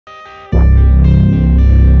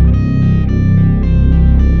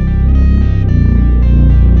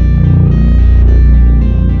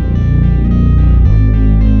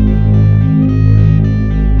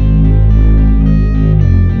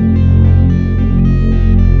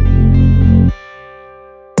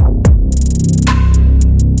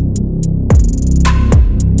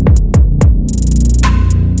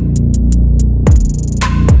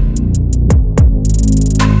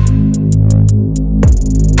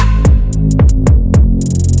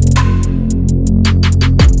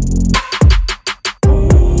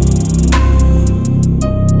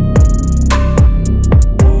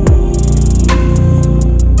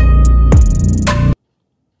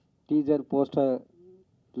Poster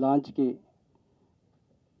లాంచ్కి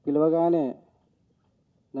పిలవగానే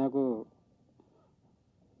నాకు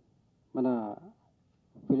మన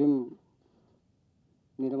ఫిలిం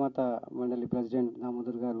నిర్మాత మండలి ప్రెసిడెంట్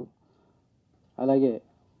దామోదర్ గారు, అలాగే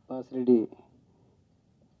బాసిరెడ్డి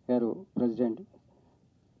గారు ప్రెసిడెంట్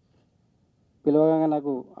పిలవగానే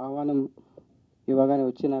నాకు ఆహ్వానం ఇవ్వగానే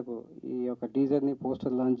వచ్చి నాకు ఈ యొక్క టీజర్ని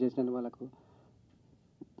పోస్టర్ లాంచ్ చేసినందుకు వాళ్ళకు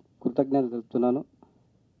కృతజ్ఞతలు తెలుపుతున్నాను.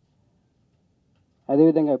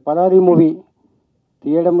 అదేవిధంగా పరారీ మూవీ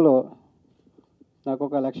తీయడంలో నాకు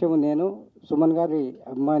ఒక లక్ష్యం. నేను సుమన్ గారి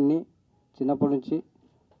అభిమానిని చిన్నప్పటి నుంచి.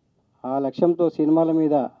 ఆ లక్ష్యంతో సినిమాల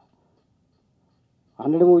మీద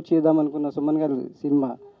 100 మూవీ చేద్దామనుకున్న సుమన్ గారి సినిమా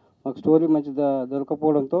మాకు స్టోరీ మంచి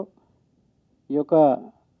దొరకపోవడంతో ఈ యొక్క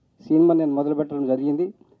సినిమా నేను మొదలుపెట్టడం జరిగింది.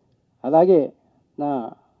 అలాగే నా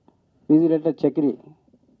మ్యూజిక్ డైరెక్టర్ చక్రి,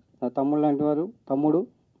 నా తమ్ముడు లాంటి వారు, తమ్ముడు,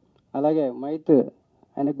 అలాగే మైత్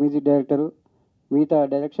ఆయనకు మ్యూజిక్ డైరెక్టరు, మిగతా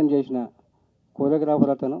డైరెక్షన్ చేసిన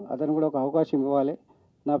కోరియోగ్రాఫర్ అతను కూడా ఒక అవకాశం ఇవ్వాలి.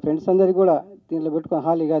 నా ఫ్రెండ్స్ అందరికీ కూడా దీంట్లో పెట్టుకుని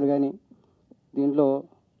హాలీ కాదు, కానీ దీంట్లో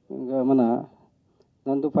ఇంకా మన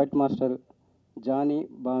నందు ఫైట్ మాస్టర్, జానీ,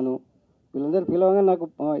 బాను వీళ్ళందరూ పిలవగా నాకు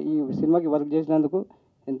ఈ సినిమాకి వర్క్ చేసినందుకు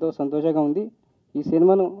ఎంతో సంతోషంగా ఉంది. ఈ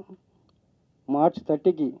సినిమాను మార్చ్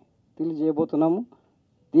 30కి రిలీజ్ చేయబోతున్నాము.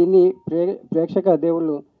 దీన్ని ప్రేక్షక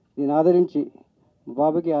దేవుళ్ళు దీన్ని ఆదరించి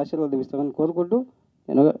బాబుకి ఆశీర్వాదం ఇస్తామని కోరుకుంటూ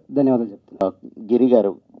నేను ధన్యవాదాలు చెప్తున్నాను. గిరి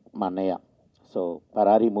గారు మా అన్నయ్య. సో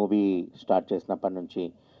పరారీ మూవీ స్టార్ట్ చేసినప్పటి నుంచి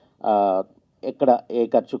ఎక్కడ ఏ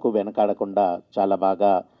ఖర్చుకు వెనకాడకుండా చాలా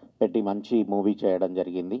బాగా పెట్టి మంచి మూవీ చేయడం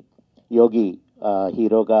జరిగింది. యోగి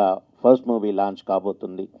హీరోగా ఫస్ట్ మూవీ లాంచ్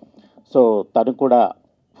కాబోతుంది. సో తను కూడా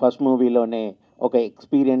ఫస్ట్ మూవీలోనే ఒక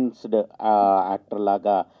ఎక్స్పీరియన్స్డ్ యాక్టర్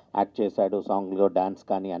లాగా యాక్ట్ చేశాడు. సాంగ్లో డ్యాన్స్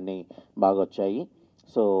కానీ అన్నీ బాగా వచ్చాయి.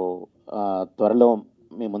 సో త్వరలో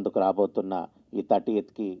మీ ముందుకు రాబోతున్న ఈ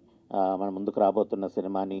 30th మన ముందుకు రాబోతున్న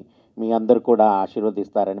సినిమాని మీ అందరూ కూడా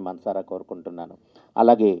ఆశీర్వదిస్తారని మనసారా కోరుకుంటున్నాను.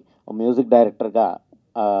 అలాగే మ్యూజిక్ డైరెక్టర్గా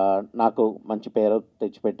నాకు మంచి పేరు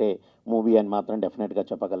తెచ్చిపెట్టే మూవీ అని మాత్రం డెఫినెట్గా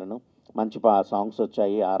చెప్పగలను. మంచి సాంగ్స్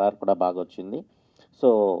వచ్చాయి, ఆర్ఆర్ కూడా బాగా వచ్చింది. సో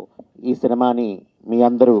ఈ సినిమాని మీ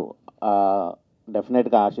అందరూ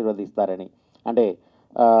డెఫినెట్గా ఆశీర్వదిస్తారని, అంటే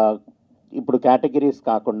ఇప్పుడు కేటగిరీస్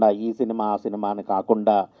కాకుండా ఈ సినిమా ఆ సినిమా అని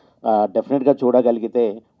కాకుండా డెఫినెట్గా చూడగలిగితే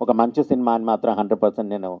ఒక మంచి సినిమా అని మాత్రం 100%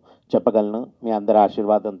 నేను చెప్పగలను. మీ అందరి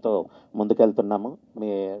ఆశీర్వాదంతో ముందుకెళ్తున్నాము.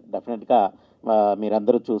 డెఫినెట్గా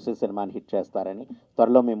మీరందరూ చూసి సినిమాని హిట్ చేస్తారని,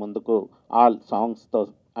 త్వరలో మీ ముందుకు ఆల్ సాంగ్స్తో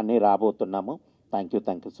అన్నీ రాబోతున్నాము. Thank you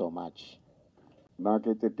so much.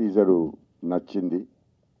 నాకైతే టీజరు నచ్చింది.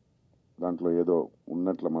 దాంట్లో ఏదో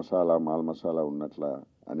ఉన్నట్ల మాల్ మసాలా ఉన్నట్ల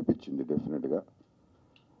అనిపించింది డెఫినెట్గా.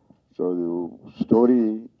 సో స్టోరీ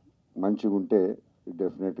మంచిగా ఉంటే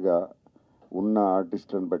డెఫినెట్గా ఉన్న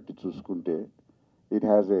ఆర్టిస్ట్లను బట్టి చూసుకుంటే it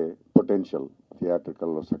has a potential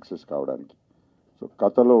థియేట్రికల్లో success కావడానికి. సో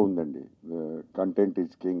కథలో ఉందండి. Content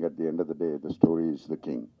is king. At the end of the day the story is the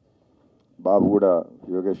king. బాబు కూడా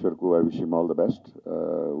యోగేశ్వర్కు I wish him all the best.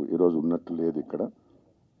 ఈరోజు ఉన్నట్టు లేదు ఇక్కడ.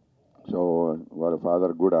 సో వాళ్ళ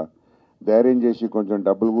ఫాదర్ కూడా ధైర్యం చేసి కొంచెం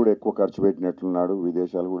డబ్బులు కూడా ఎక్కువ ఖర్చు పెట్టినట్లున్నాడు.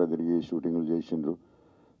 విదేశాలు కూడా తిరిగి షూటింగ్లు చేసిండ్రు.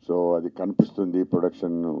 సో అది కనిపిస్తుంది,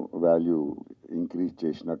 ప్రొడక్షన్ వాల్యూ ఇంక్రీజ్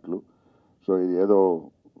చేసినట్లు. సో ఇది ఏదో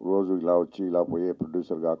రోజు ఇలా వచ్చి ఇలా పోయే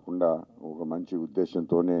ప్రొడ్యూసర్ కాకుండా ఒక మంచి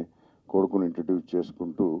ఉద్దేశంతోనే కొడుకుని ఇంట్రడ్యూస్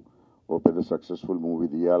చేసుకుంటూ ఓ పెద్ద సక్సెస్ఫుల్ మూవీ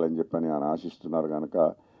తీయాలని చెప్పని ఆయన ఆశిస్తున్నారు కనుక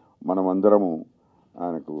మనమందరము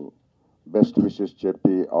ఆయనకు బెస్ట్ విషెస్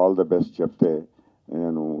చెప్పి ఆల్ ద బెస్ట్ చెప్తే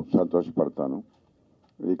నేను సంతోషపడతాను.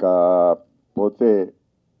 ఇక పోతే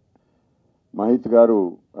మహిత్ గారు,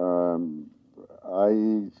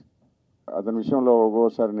 అతని విషయంలో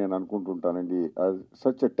ఒక్కోసారి నేను అనుకుంటుంటానండి,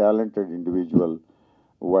 such a talented individual,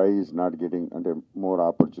 why is not getting అంటే మోర్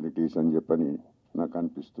ఆపర్చునిటీస్ అని చెప్పని నాకు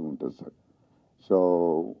అనిపిస్తూ ఉంటుంది సార్. సో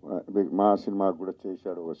మా సినిమాకు కూడా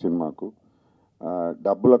చేశాడు. ఒక సినిమాకు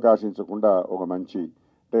డబ్బులకు ఆశించకుండా ఒక మంచి,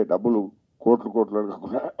 అంటే డబ్బులు కోట్లు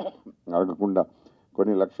అడగకుండా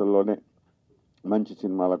కొన్ని లక్షల్లోనే మంచి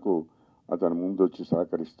సినిమాలకు అతను ముందు వచ్చి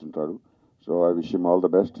సహకరిస్తుంటాడు. So I wish him all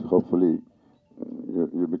the best. Hopefully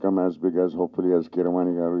you become as big as hopefully as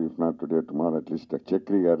Kiramani garu, if not today tomorrow at least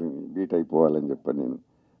Chakri garu beat అయిపోవాలని చెప్పి నేను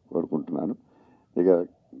కోరుకుంటున్నాను. ఇక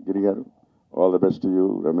గిరి గారు, all the best to you.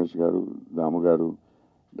 Ramesh గారు, దాము గారు,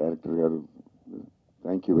 director గారు,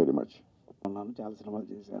 thank you very much. చాలా సినిమాలు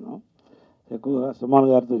చేశాను, ఎక్కువగా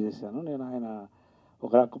సుమన్ గారితో చేశాను. నేను ఆయన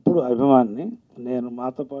ఒకప్పుడు అభిమానిని. నేను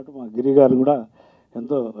మాతో పాటు మా గిరి గారు కూడా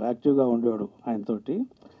ఎంతో యాక్టివ్గా ఉండేవాడు ఆయనతోటి.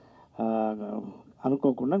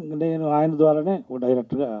 అనుకోకుండా నేను ఆయన ద్వారానే ఒక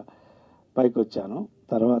డైరెక్టర్గా పైకి వచ్చాను.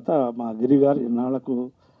 తర్వాత మా గిరి గారు ఇన్నాళ్లకు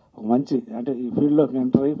ఒక మంచి, అంటే ఈ ఫీల్డ్లోకి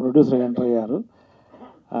ఎంటర్ అయ్యి ప్రొడ్యూసర్గా ఎంటర్ అయ్యారు.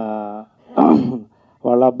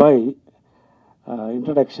 అబ్బాయి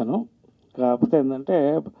ఇంట్రడక్షను. కాకపోతే ఏంటంటే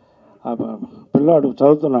ఆ పిల్లాడు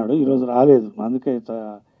చదువుతున్నాడు, ఈరోజు రాలేదు, అందుకే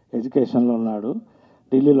ఎడ్యుకేషన్లో ఉన్నాడు,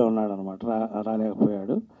 ఢిల్లీలో ఉన్నాడు అనమాట,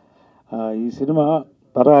 రాలేకపోయాడు. ఈ సినిమా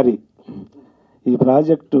పరారీ, ఈ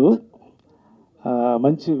ప్రాజెక్టు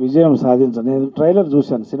మంచి విజయం నేను ట్రైలర్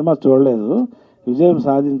చూశాను, సినిమా చూడలేదు. విజయం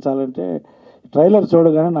సాధించాలంటే ట్రైలర్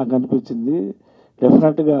చూడగానే నాకు అనిపించింది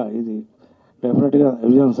డెఫినెట్గా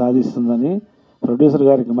విజయం సాధిస్తుందని, ప్రొడ్యూసర్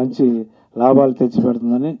గారికి మంచి లాభాలు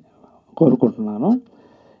తెచ్చిపెడుతుందని కోరుకుంటున్నాను.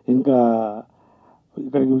 ఇంకా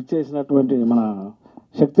ఇక్కడికి వచ్చేసినటువంటి మన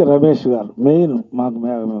శక్తి రమేష్ గారు మెయిన్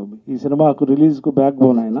ఈ సినిమాకు రిలీజ్కు బ్యాక్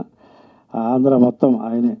బోన్ ఆయన. ఆంధ్ర మొత్తం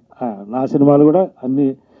ఆయనే. నా సినిమాలు కూడా అన్నీ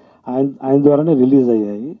ఆయన ద్వారానే రిలీజ్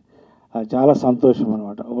అయ్యాయి. చాలా సంతోషం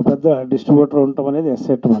అనమాట. ఒక పెద్ద డిస్ట్రిబ్యూటర్ ఉండటం అనేది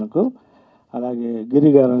ఎస్సెట్ మనకు. అలాగే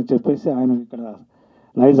గిరి గారు అని చెప్పేసి ఆయన ఇక్కడ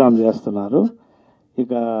నైజాం చేస్తున్నారు.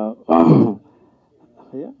 ఇక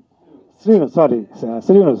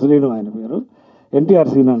శ్రీను ఆయన పేరు, ఎన్టీఆర్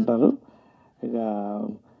సీన్ అంటారు. ఇక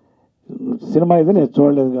సినిమా అయితే నేను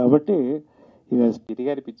చూడలేదు కాబట్టి ఇక గిరి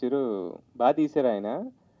గారి పిక్చరు బాగా తీశారు ఆయన.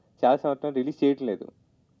 చాలా సంవత్సరం రిలీజ్ చేయట్లేదు,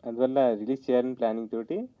 అందువల్ల రిలీజ్ చేయాలని ప్లానింగ్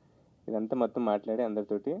తోటి ఇదంతా మొత్తం మాట్లాడి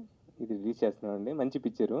అందరితోటి ఇది రిలీజ్ చేస్తున్నామండి. మంచి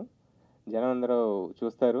పిక్చరు, జనం అందరూ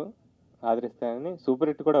చూస్తారు, ఆదరిస్తారని. సూపర్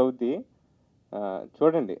హిట్ కూడా అవుద్ది,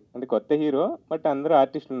 చూడండి. అంటే కొత్త హీరో బట్ అందరూ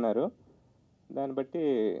ఆర్టిస్టులు ఉన్నారు, దాన్ని బట్టి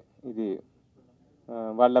ఇది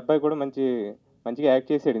వాళ్ళ అబ్బాయి కూడా మంచిగా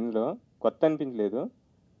యాక్ట్ చేశాడు ఇందులో, కొత్త అనిపించలేదు.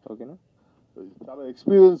 ఓకేనా, చాలా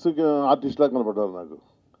ఎక్స్పీరియన్స్ ఆర్టిస్ట్ లాగా కనపడ్డారు నాకు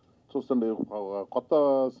చూస్తుండే. కొత్త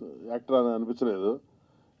యాక్టర్ అని అనిపించలేదు.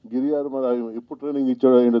 గిరి గారు మరి ఎప్పుడు ట్రైనింగ్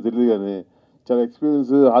ఇచ్చాడో ఏంటో తెలియదు, కానీ చాలా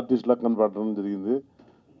ఎక్స్పీరియన్స్ ఆర్టిస్ట్ లాగా కనపడడం జరిగింది.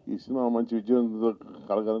 ఈ సినిమా మంచి విజయం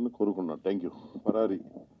కలగాలని కోరుకున్నాను. Thank you. పరారీ,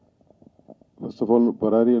 first of all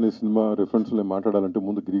పరారీ అనే సినిమా రెఫరెన్స్లో మాట్లాడాలంటే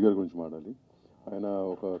ముందు గిరి గారి గురించి మాట్లాడాలి. ఆయన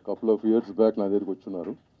ఒక కపుల్ ఆఫ్ ఇయర్స్ బ్యాక్ నా దగ్గరికి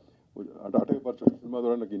వచ్చున్నారు. అంటే అటకే పరిచయం, సినిమా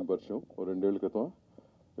ద్వారా నాకు ఈయన పరిచయం. 2 ఏళ్ల క్రితం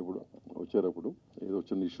ఇప్పుడు వచ్చారు. అప్పుడు ఏదో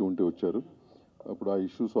చిన్న ఇష్యూ ఉంటే వచ్చారు. అప్పుడు ఆ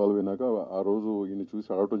ఇష్యూ సాల్వ్ అయినాక ఆ రోజు ఈయన చూసి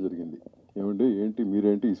అడగటం జరిగింది, ఏంటి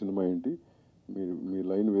మీరేంటి, ఈ సినిమా ఏంటి, మీ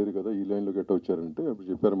లైన్ వేరు కదా, ఈ లైన్లోకి ఎట్ట వచ్చారంటే అప్పుడు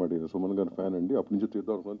చెప్పారన్నమాట. ఈయన సుమన్ గారి ఫ్యాన్ అండి, అప్పటి నుంచి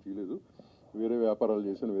తీద్దాం అనుకున్నాను, తీయలేదు, వేరే వ్యాపారాలు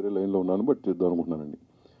చేశాను, వేరే లైన్లో ఉన్నాను, బట్ తీద్దాం అనుకుంటున్నానండి.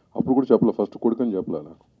 అప్పుడు కూడా చెప్పలే, ఫస్ట్ కొడుకని చెప్పలే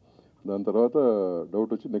నాకు. దాని తర్వాత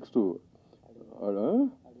డౌట్ వచ్చి నెక్స్ట్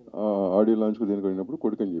ఆడియో లాంచ్కు దేనికి వెళ్ళినప్పుడు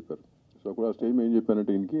కొడుకని చెప్పారు. సో అప్పుడు ఆ టైం ఏం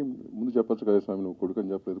చెప్పానంటే, ఈయనకి ముందు చెప్పచ్చు కదా స్వామి, నువ్వు కొడుకని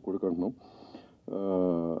చెప్పలేదు, కొడుకు అంటున్నావు,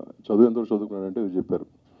 చదువు ఎంతవరకు చదువుకున్నాడంటే ఇది చెప్పారు.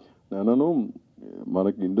 నేను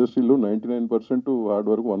మనకి ఇండస్ట్రీలో 99% హార్డ్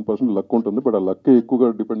వర్క్, 1% లక్ ఉంటుంది. బట్ ఆ లక్కే ఎక్కువగా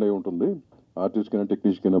డిపెండ్ అయి ఉంటుంది ఆర్టిస్ట్కైనా,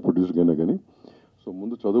 టెక్నీషియన్కైనా, ప్రొడ్యూసర్కైనా కానీ. సో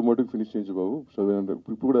ముందు చదువు మటుకు ఫినిష్ చేయించు బాబు, చదువు అంటే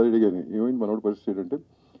ఇప్పుడు కూడా అడిగి కానీ ఏమైంది మనోడు పరిస్థితి ఏంటంటే,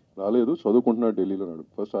 రాలేదు, చదువుకుంటున్నాడు ఢిల్లీలో నాడు,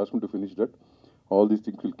 first ask to finish that, all these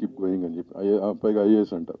things will keep going అని చెప్పి. పైగా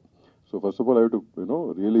ఐఏఎస్ అంటారు. So first of all I to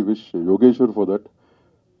really wish Yogeshwar for that,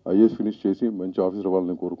 IAS finish చేసి మంచి ఆఫీసర్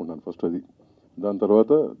అవ్వాలని కోరుకుంటాను ఫస్ట్ అది. దాని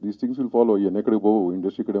తర్వాత దీస్ థింగ్స్ విల్ ఫాలో. అయ్యాను ఎక్కడికి పోవు,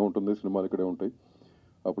 ఇండస్ట్రీ ఇక్కడే ఉంటుంది, సినిమాలు ఇక్కడే ఉంటాయి,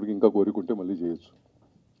 అప్పటికి ఇంకా కోరుకుంటే మళ్ళీ చేయొచ్చు.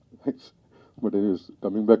 But anyways,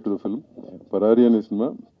 coming back to the film, పరారీ అనే సినిమా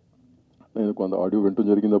నేను కొంత ఆడియో వినటం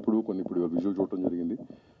జరిగింది, అప్పుడు కొన్ని ఇప్పుడు విజువల్ చూడటం జరిగింది.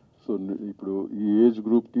 సో ఇప్పుడు ఈ ఏజ్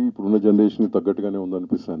గ్రూప్కి ఇప్పుడున్న జనరేషన్కి తగ్గట్టుగానే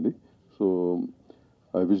ఉందనిపిస్తుంది. So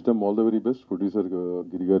I wish them all the very best. Producer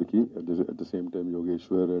Giri Garki, at the same time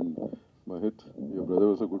Yogeshwar and Mahit. Your brother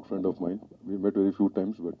was a good friend of mine. We met very few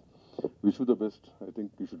times, but wish you the best. I think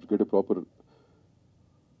you should get a proper.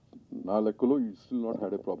 Na lekkalo, you still not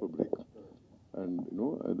had a proper break. And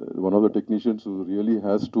one of the technicians who really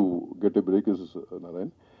has to get a break is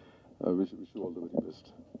Narayan. I wish you all the very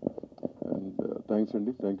best. And thanks,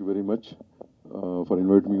 Andy. Thank you very much for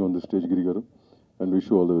inviting me on the stage, Giri Garu. And wish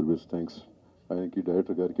you all the very best. Thanks. I think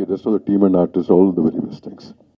director Garki, rest of the team and artists, all the very best. Thanks.